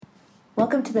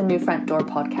Welcome to the New Front Door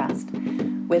podcast,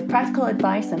 with practical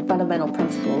advice and fundamental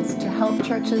principles to help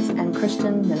churches and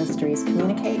Christian ministries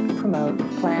communicate, promote,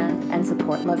 plan, and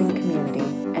support loving community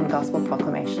and gospel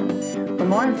proclamation. For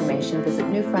more information, visit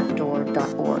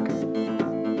newfrontdoor.org.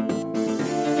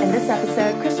 In this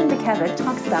episode, Christian DeKevitt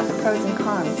talks about the pros and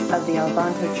cons of the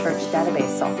Alvanto Church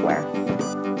database software.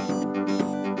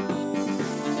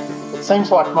 It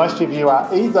seems like most of you are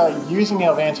either using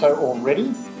Alvanto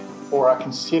already or are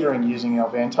considering using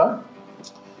Alvanto.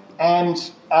 And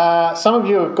some of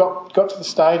you have got to the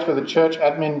stage where the church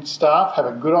admin staff have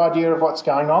a good idea of what's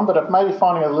going on, but are maybe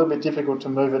finding it a little bit difficult to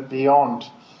move it beyond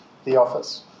the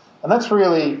office. And that's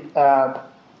really part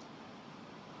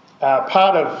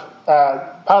of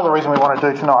the reason we want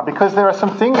to do tonight, because there are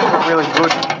some things that are really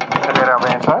good about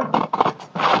Alvanto.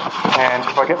 And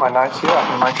if I get my notes here, I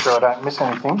can make sure I don't miss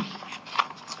anything.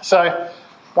 So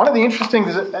one of the interesting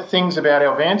things about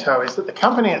Alvanto is that the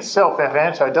company itself,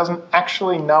 Alvanto, doesn't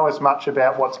actually know as much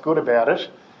about what's good about it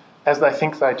as they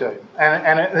think they do.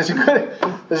 And there's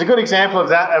a good example of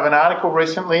that, of an article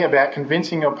recently about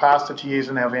convincing your pastor to use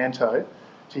Alvanto.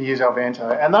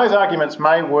 And those arguments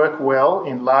may work well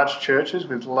in large churches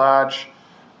with large,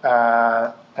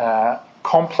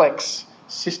 complex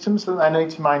systems that they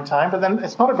need to maintain, but then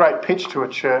it's not a great pitch to a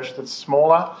church that's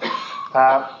smaller.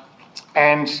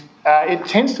 It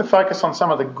tends to focus on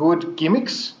some of the good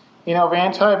gimmicks in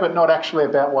Alvanto, but not actually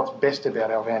about what's best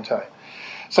about Alvanto.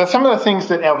 So some of the things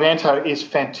that Alvanto is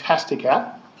fantastic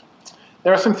at,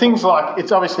 there are some things like,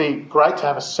 it's obviously great to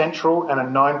have a central and a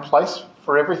known place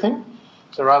for everything.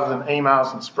 So rather than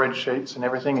emails and spreadsheets and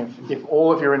everything, if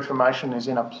all of your information is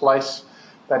in a place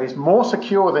that is more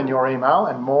secure than your email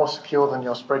and more secure than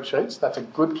your spreadsheets, that's a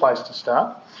good place to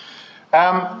start.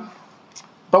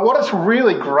 But what it's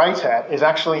really great at is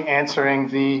actually answering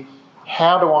the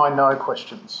how do I know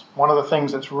questions. One of the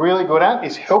things it's really good at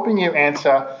is helping you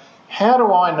answer, how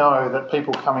do I know that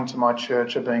people coming to my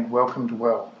church are being welcomed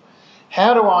well?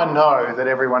 How do I know that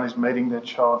everyone is meeting their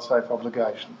child-safe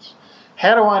obligations?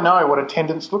 How do I know what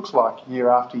attendance looks like year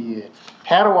after year?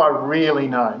 How do I really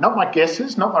know? Not my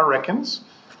guesses, not my reckons,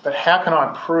 but how can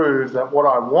I prove that what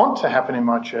I want to happen in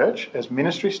my church as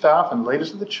ministry staff and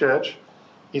leaders of the church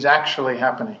is actually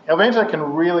happening? Alvanto can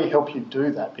really help you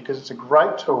do that because it's a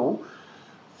great tool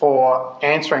for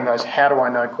answering those how do I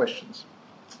know questions.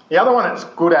 The other one it's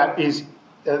good at is,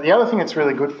 the other thing it's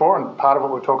really good for, and part of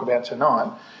what we'll talk about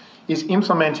tonight, is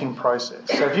implementing process.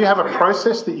 So if you have a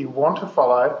process that you want to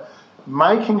follow,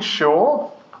 making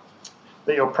sure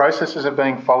that your processes are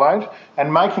being followed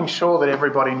and making sure that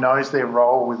everybody knows their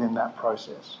role within that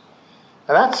process.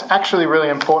 And that's actually really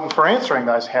important for answering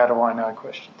those how do I know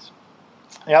questions.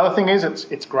 The other thing is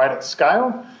it's great at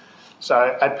scale.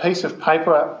 So a piece of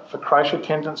paper for creche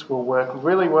attendance will work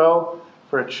really well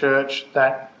for a church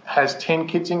that has 10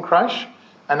 kids in creche,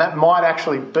 and that might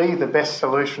actually be the best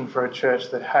solution for a church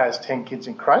that has 10 kids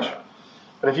in creche.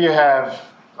 But if you have,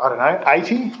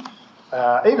 80,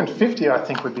 even 50 I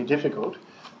think would be difficult,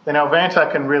 then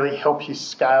Alvanto can really help you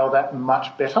scale that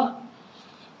much better.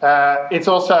 It's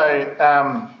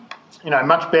also,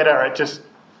 much better at just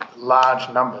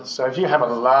large numbers. So if you have a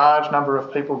large number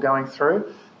of people going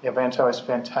through, Alvanto is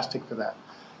fantastic for that.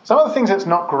 Some of the things it's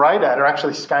not great at are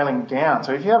actually scaling down.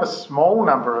 So if you have a small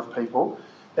number of people,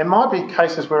 there might be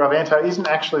cases where Alvanto isn't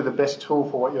actually the best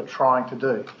tool for what you're trying to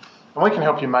do. And we can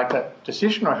help you make that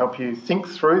decision or help you think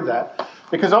through that,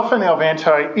 because often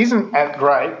Alvanto isn't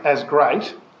as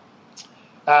great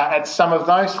at some of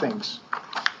those things.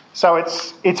 So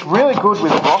it's really good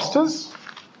with rosters,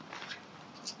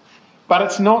 but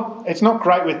it's not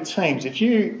great with teams. If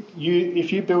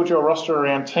you build your roster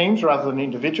around teams rather than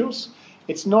individuals,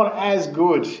 it's not as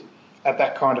good at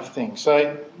that kind of thing.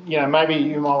 So, maybe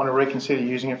you might want to reconsider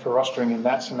using it for rostering in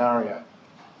that scenario.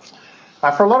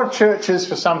 For a lot of churches,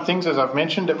 for some things, as I've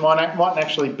mentioned, it might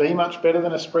actually be much better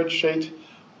than a spreadsheet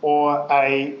or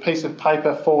a piece of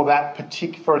paper for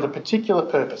the particular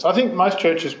purpose. I think most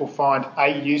churches will find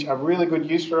a really good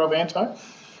use for Alvanto.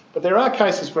 But there are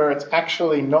cases where it's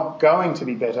actually not going to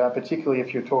be better, particularly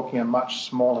if you're talking a much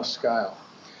smaller scale.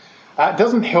 It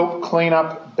doesn't help clean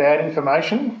up bad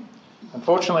information.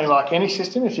 Unfortunately, like any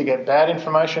system, if you get bad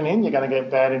information in, you're going to get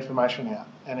bad information out.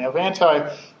 And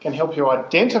Alvanto can help you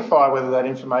identify whether that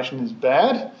information is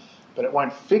bad, but it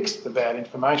won't fix the bad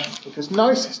information because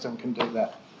no system can do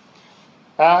that.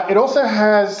 It also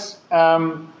has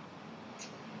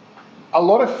a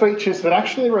lot of features that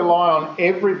actually rely on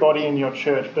everybody in your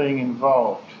church being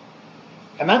involved.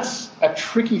 And that's a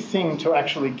tricky thing to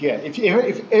actually get.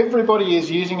 If everybody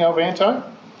is using Alvanto,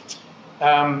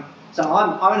 So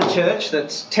I'm in a church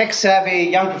that's tech savvy,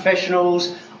 young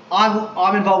professionals.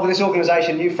 I'm involved with this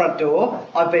organisation, New Front Door.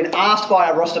 I've been asked by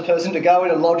a roster person to go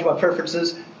in and lodge my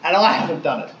preferences, and I haven't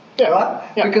done it. Yeah.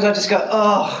 Right? Yeah. Because I just go,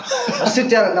 I sit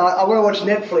down at night, I want to watch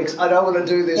Netflix, I don't want to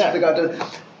do this. Yeah.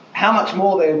 How much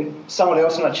more than someone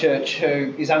else in our church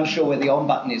who is unsure where the on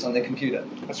button is on their computer?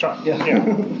 That's right. Yeah.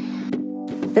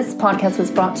 This podcast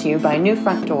was brought to you by New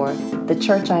Front Door, the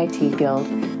Church IT Guild.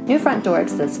 New Front Door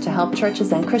exists to help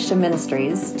churches and Christian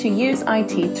ministries to use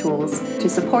IT tools to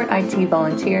support IT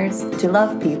volunteers, to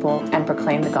love people, and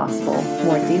proclaim the gospel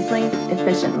more deeply,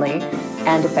 efficiently,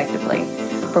 and effectively.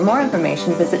 For more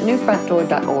information, visit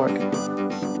newfrontdoor.org.